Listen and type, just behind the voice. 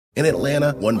In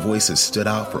Atlanta, one voice has stood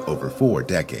out for over 4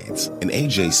 decades. An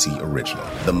AJC original,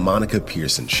 The Monica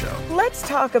Pearson Show. Let's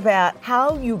talk about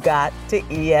how you got to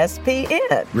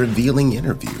ESPN. Revealing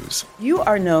interviews. You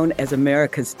are known as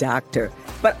America's doctor,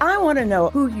 but I want to know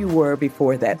who you were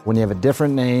before that. When you have a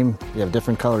different name, you have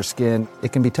different color skin,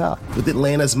 it can be tough. With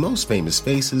Atlanta's most famous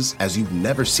faces as you've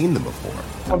never seen them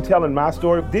before. I'm telling my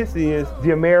story. This is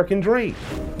the American dream.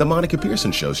 The Monica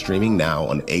Pearson Show, streaming now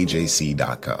on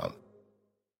AJC.com.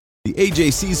 The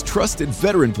AJC's trusted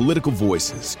veteran political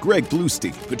voices, Greg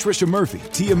Bluestein, Patricia Murphy,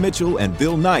 Tia Mitchell, and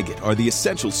Bill Nygut, are the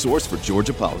essential source for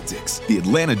Georgia politics. The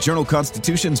Atlanta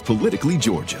Journal-Constitution's Politically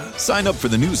Georgia. Sign up for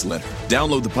the newsletter,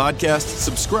 download the podcast,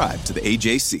 subscribe to the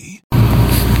AJC.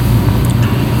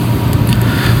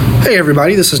 Hey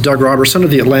everybody, this is Doug Robertson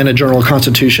of the Atlanta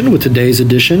Journal-Constitution with today's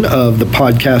edition of the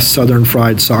podcast Southern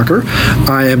Fried Soccer.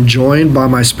 I am joined by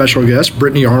my special guest,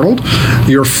 Brittany Arnold,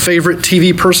 your favorite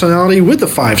TV personality with the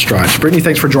 5 stripes. Brittany,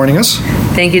 thanks for joining us.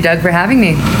 Thank you, Doug, for having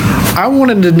me. I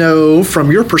wanted to know,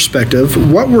 from your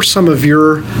perspective, what were some of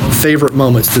your favorite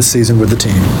moments this season with the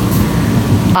team?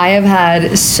 I have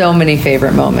had so many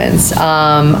favorite moments.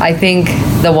 I think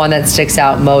the one that sticks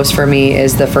out most for me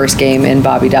is the first game in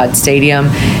Bobby Dodd Stadium.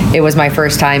 It was my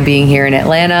first time being here in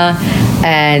Atlanta,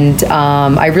 and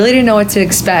I really didn't know what to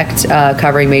expect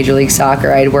covering Major League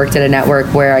Soccer. I had worked at a network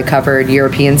where I covered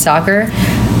European soccer,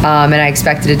 and I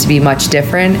expected it to be much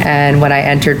different. And when I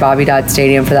entered Bobby Dodd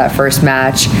Stadium for that first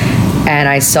match, and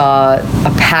I saw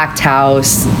a packed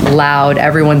house, loud,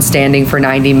 everyone standing for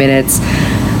 90 minutes,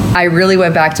 I really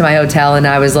went back to my hotel and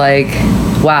I was like,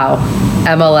 wow,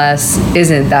 MLS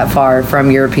isn't that far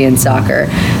from European soccer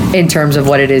in terms of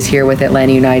what it is here with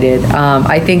Atlanta United.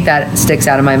 I think that sticks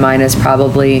out in my mind as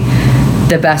probably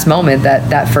the best moment,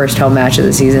 that first home match of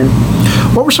the season.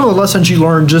 What were some of the lessons you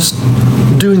learned just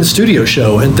doing the studio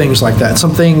show and things like that?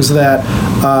 Some things that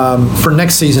for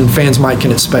next season fans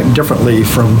can expect differently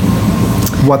from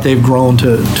what they've grown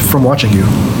from watching you?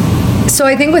 So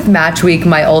I think with Match Week,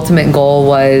 my ultimate goal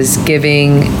was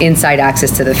giving inside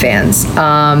access to the fans.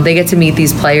 They get to meet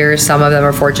these players. Some of them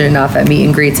are fortunate enough at meet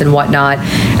and greets and whatnot,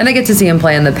 and they get to see them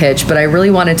play on the pitch, but I really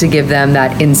wanted to give them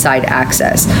that inside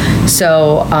access.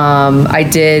 So I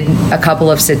did a couple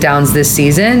of sit-downs this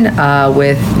season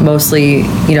with mostly,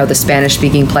 the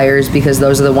Spanish-speaking players, because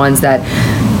those are the ones that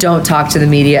don't talk to the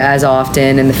media as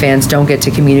often and the fans don't get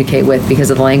to communicate with because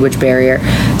of the language barrier.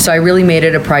 So I really made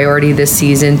it a priority this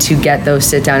season to get those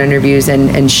sit-down interviews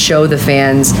and show the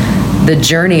fans the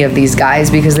journey of these guys,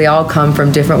 because they all come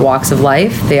from different walks of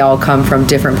life. They all come from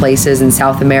different places in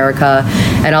South America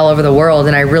and all over the world,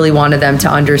 and I really wanted them to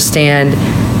understand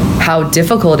how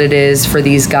difficult it is for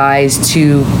these guys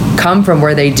to come from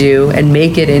where they do and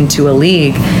make it into a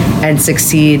league and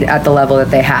succeed at the level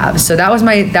that they have. So that was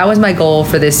my goal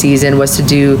for this season, was to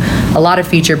do a lot of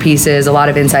feature pieces, a lot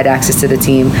of inside access to the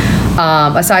team.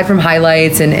 Aside from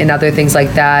highlights and other things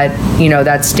like that,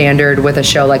 that's standard with a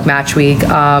show like Match Week.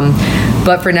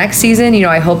 But for next season,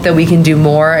 I hope that we can do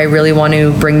more. I really want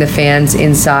to bring the fans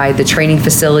inside the training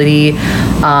facility.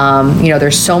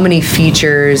 There's so many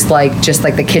features, like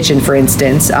the kitchen, for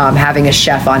instance, having a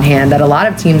chef on hand that a lot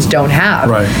of teams don't have.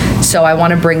 Right. So I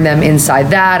want to bring them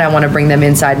inside that. I want to bring them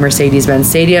inside Mercedes-Benz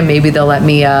Stadium. Maybe they'll let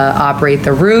me operate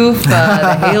the roof,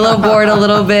 the halo board a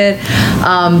little bit.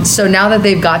 So now that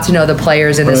they've got to know the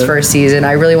players in this first season,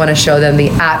 I really want to show them the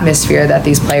atmosphere that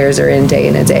these players are in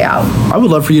and day out. I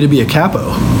would love for you to be a capo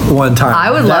one time.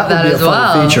 I would love that as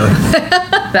well. Feature.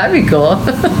 That'd be cool.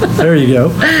 There you go.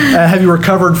 Have you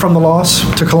recovered from the loss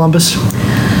to Columbus?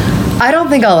 I don't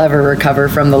think I'll ever recover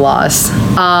from the loss.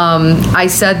 I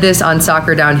said this on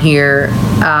Soccer Down Here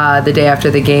the day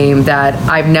after the game, that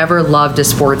I've never loved a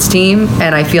sports team,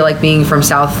 and I feel like being from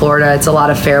South Florida, it's a lot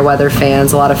of fair weather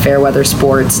fans, a lot of fair weather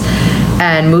sports.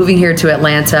 And moving here to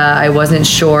Atlanta, I wasn't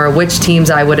sure which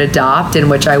teams I would adopt and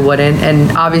which I wouldn't.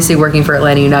 And obviously working for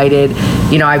Atlanta United,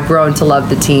 I've grown to love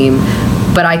the team.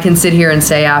 But I can sit here and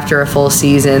say after a full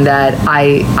season that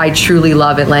I truly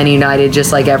love Atlanta United,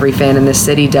 just like every fan in this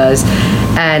city does.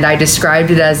 And I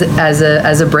described it as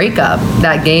a breakup.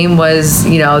 That game was,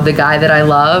 the guy that I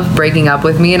love breaking up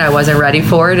with me, and I wasn't ready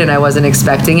for it, and I wasn't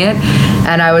expecting it.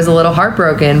 And I was a little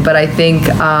heartbroken, but I think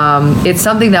it's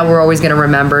something that we're always going to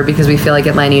remember, because we feel like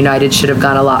Atlanta United should have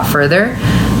gone a lot further.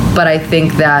 But I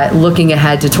think that looking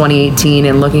ahead to 2018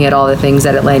 and looking at all the things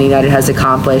that Atlanta United has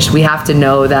accomplished, we have to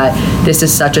know that this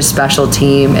is such a special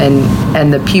team,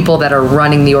 and the people that are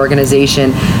running the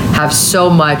organization have so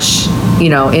much,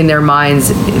 in their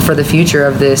minds for the future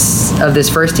of this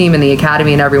first team and the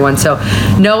academy and everyone. So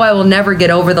no, I will never get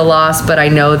over the loss, but I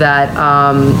know that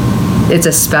it's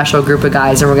a special group of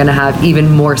guys, and we're going to have even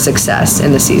more success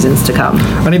in the seasons to come.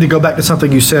 I need to go back to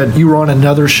something you said. You were on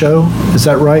another show. Is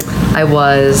that right? I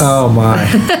was. Oh, my.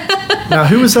 Now,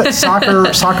 who was that?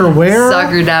 Soccer where?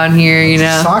 Soccer Down Here, you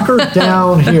know. Soccer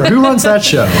Down Here. Who runs that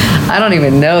show? I don't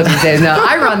even know these days. No,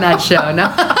 I run that show. No.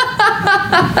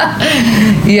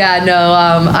 Yeah, no,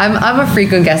 I'm a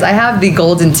frequent guest. I have the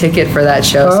golden ticket for that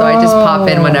show, so I just pop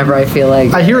in whenever I feel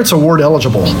like. I hear it's award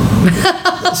eligible.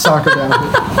 Soccer Down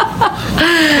Here.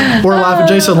 We're laughing.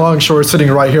 Jason Longshore is sitting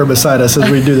right here beside us as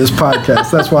we do this podcast.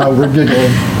 That's why we're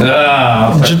giggling.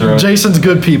 Jason's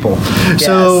good people. Yes.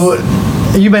 So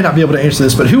you may not be able to answer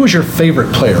this, but who was your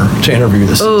favorite player to interview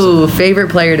this season? Ooh, favorite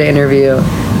player to interview.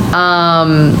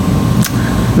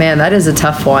 Man, that is a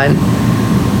tough one.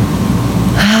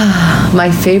 My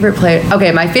favorite player.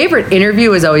 Okay, my favorite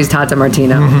interview is always Tata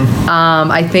Martino. Mm-hmm.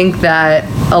 I think that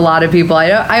a lot of people.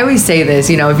 I always say this.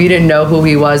 You know, if you didn't know who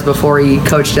he was before he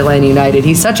coached Atlanta United,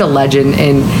 he's such a legend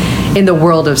in the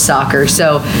world of soccer.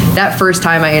 So that first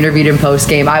time I interviewed him post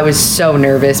game, I was so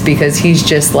nervous because he's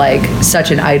just like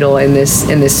such an idol in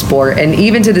this sport. And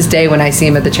even to this day, when I see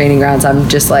him at the training grounds, I'm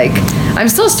just like, I'm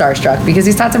still starstruck because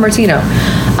he's Tata Martino.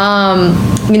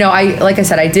 You know, like I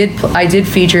said, I did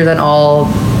features on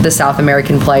all the South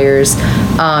American players.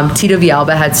 Tito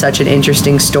Villalba had such an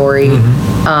interesting story,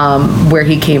 where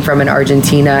he came from in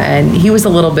Argentina, and he was a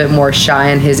little bit more shy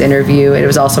in his interview. It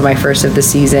was also my first of the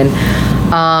season.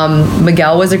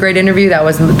 Miguel was a great interview. That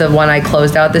was the one I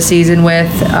closed out the season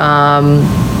with.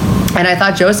 And I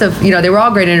thought Joseph, you know, they were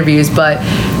all great interviews, but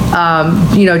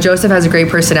you know, Joseph has a great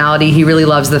personality. He really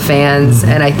loves the fans,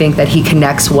 and I think that he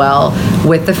connects well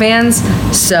with the fans.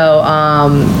 So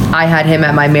I had him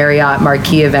at my Marriott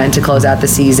Marquee event to close out the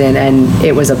season, and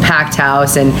it was a packed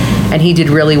house, and he did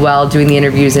really well doing the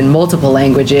interviews in multiple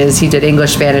languages. He did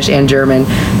English, Spanish, and German.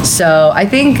 So I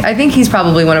think he's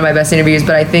probably one of my best interviews,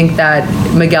 but I think that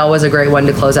Miguel was a great one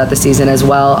to close out the season as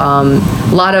well.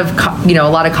 A lot of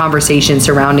conversation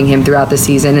surrounding him throughout the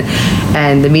season,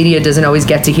 and the media doesn't always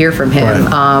get to hear from him.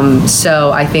 Right.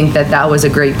 So I think that was a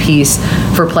great piece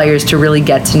for players to really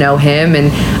get to know him.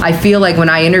 And I feel like when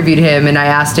I interviewed him and I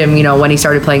asked him, you know, when he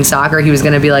started playing soccer, he was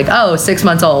going to be like, 6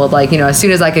 months old, like, you know, as soon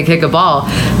as I could kick a ball.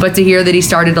 But to hear that he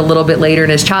started a little bit later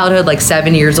in his childhood, like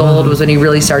 7 years old was when he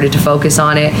really started to focus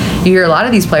on it. You hear a lot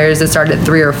of these players that started at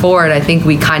 3 or 4, and I think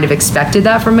we kind of expected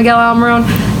that from Miguel Almiron.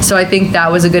 So I think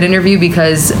that was a good interview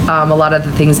because a lot of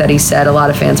the things that he said, a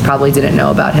lot of fans probably didn't know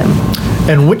about him.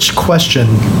 And which question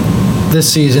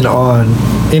this season on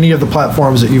any of the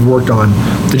platforms that you've worked on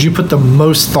did you put the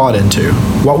most thought into?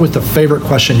 What was the favorite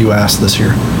question you asked this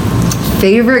year?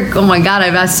 Favorite? Oh my God,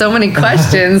 I've asked so many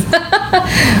questions.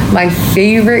 My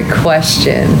favorite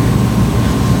question.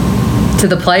 To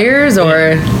the players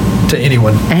or? To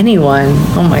anyone. Anyone.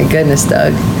 Oh my goodness,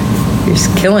 Doug. You're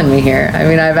just killing me here. I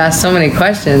mean, I've asked so many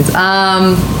questions.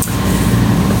 My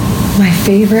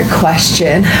favorite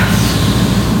question.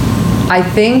 I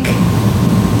think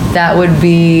that would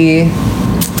be,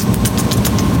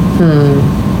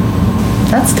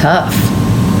 that's tough.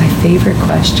 My favorite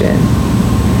question.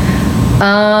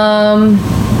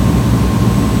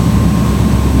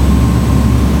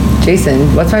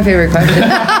 Jason, what's my favorite question?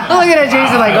 I'm looking at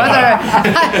Jason like,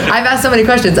 what's I've asked so many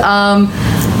questions.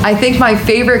 I think my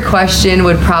favorite question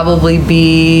would probably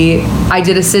be, I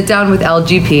did a sit down with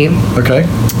LGP. Okay.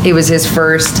 It was his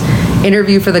first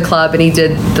interview for the club, and he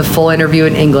did the full interview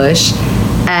in English.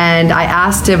 And I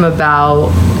asked him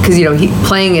about, because, you know,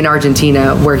 playing in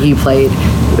Argentina where he played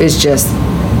is just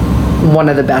one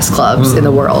of the best clubs in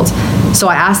the world. So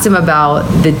I asked him about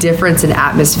the difference in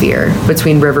atmosphere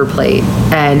between River Plate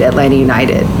and Atlanta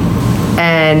United.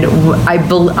 And I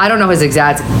don't know his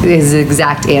exact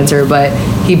answer, but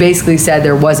he basically said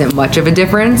there wasn't much of a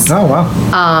difference. Oh, wow.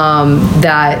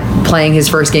 That playing his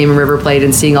first game in River Plate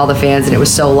and seeing all the fans and it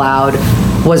was so loud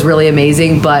was really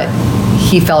amazing, but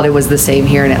he felt it was the same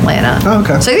here in Atlanta. Oh,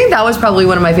 okay. So I think that was probably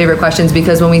one of my favorite questions,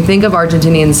 because when we think of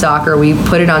Argentinian soccer, we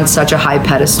put it on such a high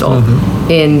pedestal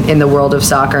in the world of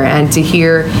soccer. And to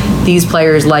hear these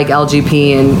players like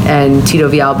LGP and Tito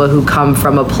Villalba, who come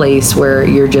from a place where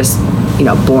you're just, you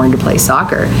know, born to play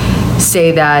soccer,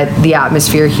 say that the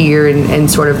atmosphere here and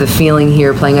sort of the feeling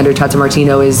here playing under Tata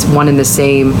Martino is one and the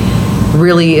same,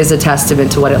 really is a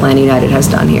testament to what Atlanta United has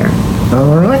done here.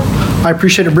 All right. I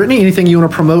appreciate it, Brittany. Anything you want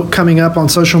to promote coming up on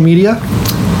social media?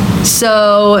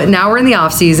 So now we're in the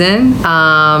off season.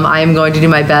 I am going to do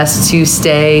my best to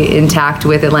stay intact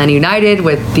with Atlanta United,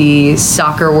 with the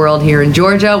soccer world here in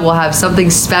Georgia. We'll have something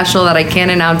special that I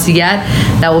can't announce yet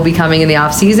that will be coming in the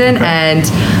off season. Okay. And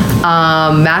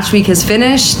Match week has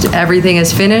finished. Everything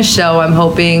is finished. So I'm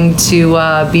hoping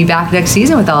to be back next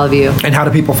season with all of you. And how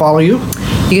do people follow you?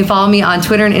 You can follow me on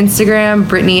Twitter and Instagram,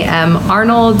 Brittany M.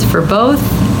 Arnold for both.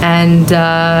 And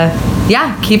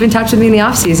keep in touch with me in the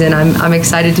offseason. I'm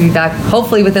excited to be back,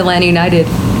 hopefully with Atlanta United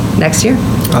next year.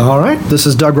 All right. This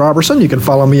is Doug Robertson. You can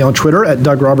follow me on Twitter at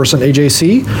Doug Robertson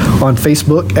AJC, on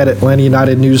Facebook at Atlanta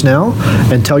United News Now,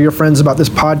 and tell your friends about this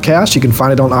podcast. You can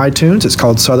find it on iTunes. It's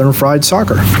called Southern Fried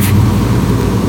Soccer.